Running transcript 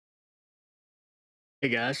Hey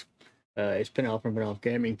guys, it's Penoff from Penoff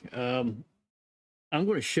Gaming. I'm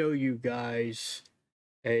going to show you guys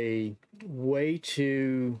a way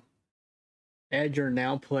to add your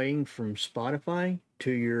now playing from Spotify to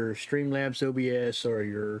your Streamlabs OBS or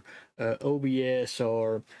your OBS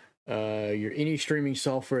or your any streaming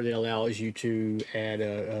software that allows you to add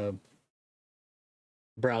a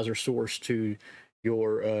browser source to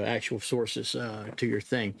your actual sources to your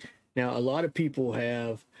thing. Now, a lot of people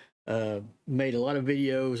have made a lot of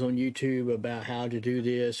videos on YouTube about how to do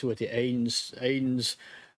this with the Aiden's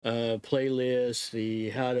playlist,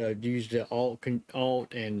 the how to use the alt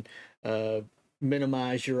and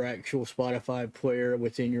minimize your actual Spotify player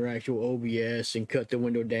within your actual OBS and cut the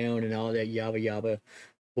window down and all that yabba yabba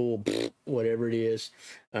bull whatever it is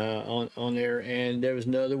on there. And there was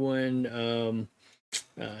another one.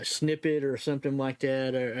 Snippet or something like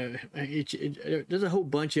that. There's a whole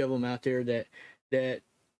bunch of them out there that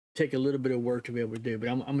take a little bit of work to be able to do. But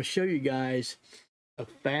I'm going to show you guys a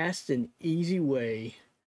fast and easy way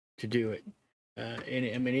to do it. And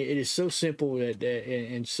I mean, it is so simple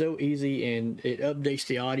and so easy, and it updates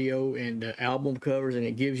the audio and the album covers, and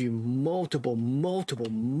it gives you multiple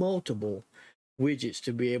widgets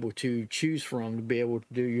to be able to choose from to be able to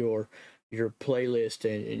do your playlist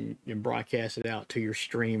and broadcast it out to your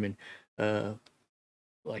stream and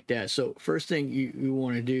like that. So first thing you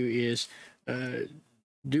want to do is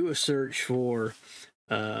do a search for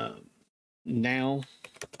now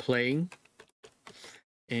playing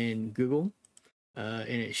in Google, and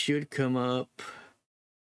it should come up.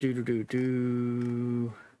 Well,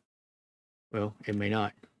 it may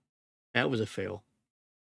not. That was a fail.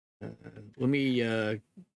 Let me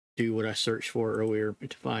do what I searched for earlier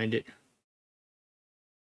to find it.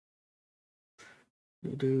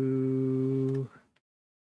 And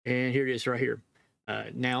here it is right here.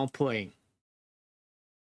 Now playing.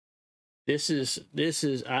 This is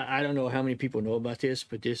I don't know how many people know about this,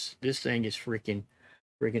 but this thing is freaking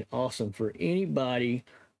awesome for anybody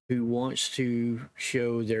who wants to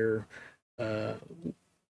show their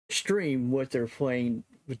stream what they're playing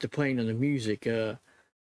with the playing of the music in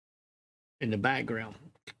the background.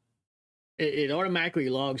 It automatically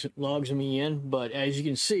logs me in, but as you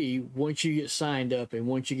can see, once you get signed up and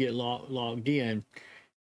once you get logged in,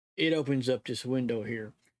 it opens up this window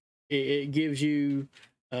here. It gives you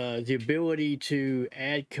the ability to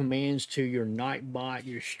add commands to your Nightbot,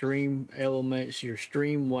 your stream elements, your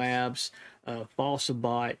Streamlabs,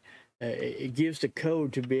 Falsabot. It gives the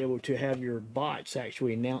code to be able to have your bots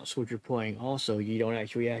actually announce what you're playing. Also, you don't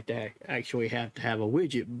actually have to have a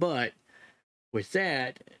widget, but with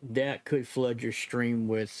that could flood your stream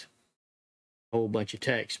with a whole bunch of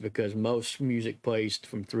text, because most music plays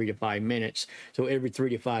from 3 to 5 minutes. So every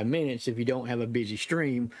 3 to 5 minutes, if you don't have a busy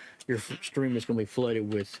stream, your stream is going to be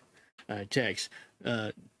flooded with text.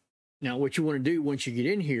 Now, what you want to do once you get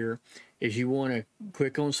in here is you want to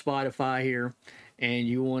click on Spotify here, and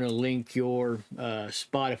you want to link your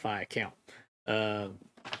Spotify account.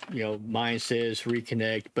 You know, mine says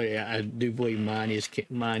reconnect, but I do believe mine is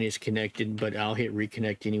connected, but I'll hit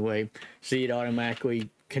reconnect anyway. See, it automatically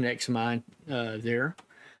connects mine there.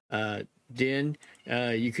 Then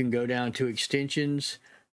you can go down to extensions.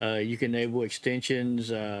 You can enable extensions.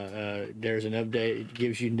 There's an update. It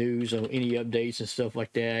gives you news on any updates and stuff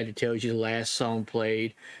like that. It tells you the last song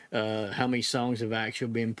played, how many songs have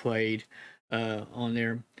actually been played on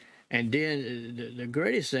there. And then the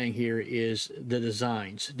greatest thing here is the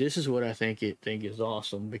designs. This is what I think is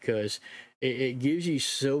awesome, because it gives you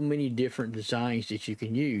so many different designs that you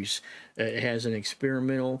can use. It has an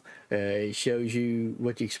experimental. It shows you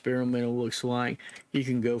what the experimental looks like. You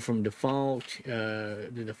can go from default, the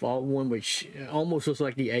default one, which almost looks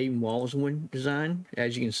like the Aiden Walls one design,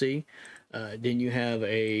 as you can see. Then you have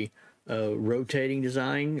a rotating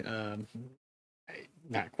design.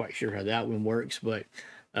 Not quite sure how that one works, but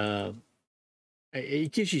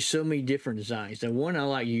it gives you so many different designs. The one I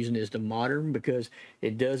like using is the modern, because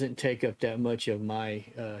it doesn't take up that much of my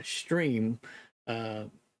stream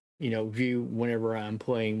view whenever I'm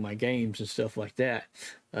playing my games and stuff like that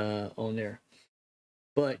on there.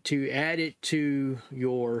 But to add it to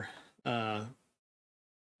your OBS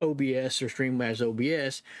or Streamlabs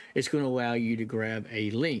OBS, it's going to allow you to grab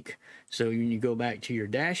a link. So when you go back to your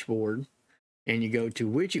dashboard and you go to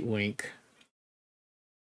widget link,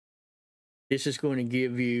 this is going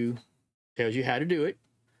to tells you how to do it,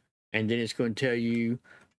 and then it's going to tell you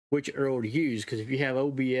which URL to use. Because if you have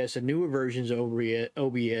OBS, the newer versions of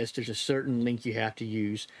OBS, there's a certain link you have to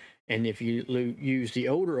use, and if you use the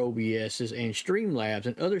older OBSs and Streamlabs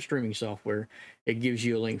and other streaming software, it gives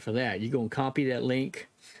you a link for that. You're going to copy that link,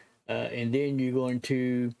 and then you're going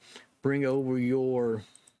to bring over your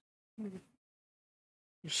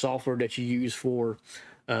software that you use for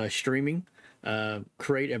streaming.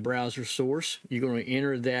 Create a browser source. You're going to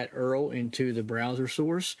enter that URL into the browser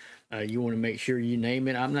source. You want to make sure you name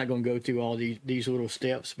it. I'm not going to go through all these little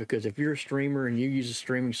steps, because if you're a streamer and you use a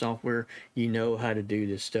streaming software, you know how to do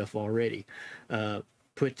this stuff already.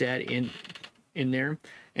 Put that in there,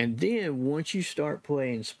 and then once you start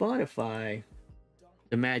playing Spotify,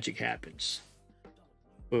 the magic happens.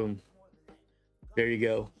 Boom. There you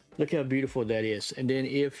go. Look how beautiful that is. And then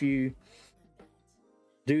if you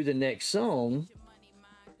do the next song,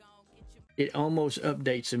 it almost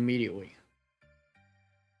updates immediately.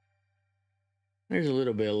 There's a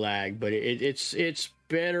little bit of lag, but it's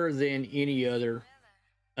better than any other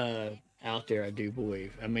out there, I do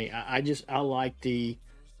believe. I mean, I like the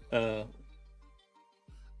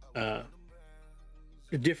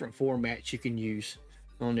different formats you can use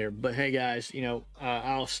on there. But hey, guys, you know,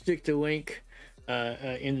 I'll stick the link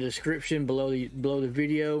in the description below the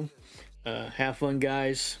video. Have fun,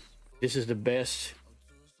 guys. This is the best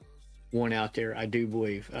one out there, I do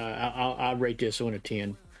believe. I'll rate this on a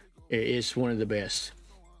 10. It's one of the best.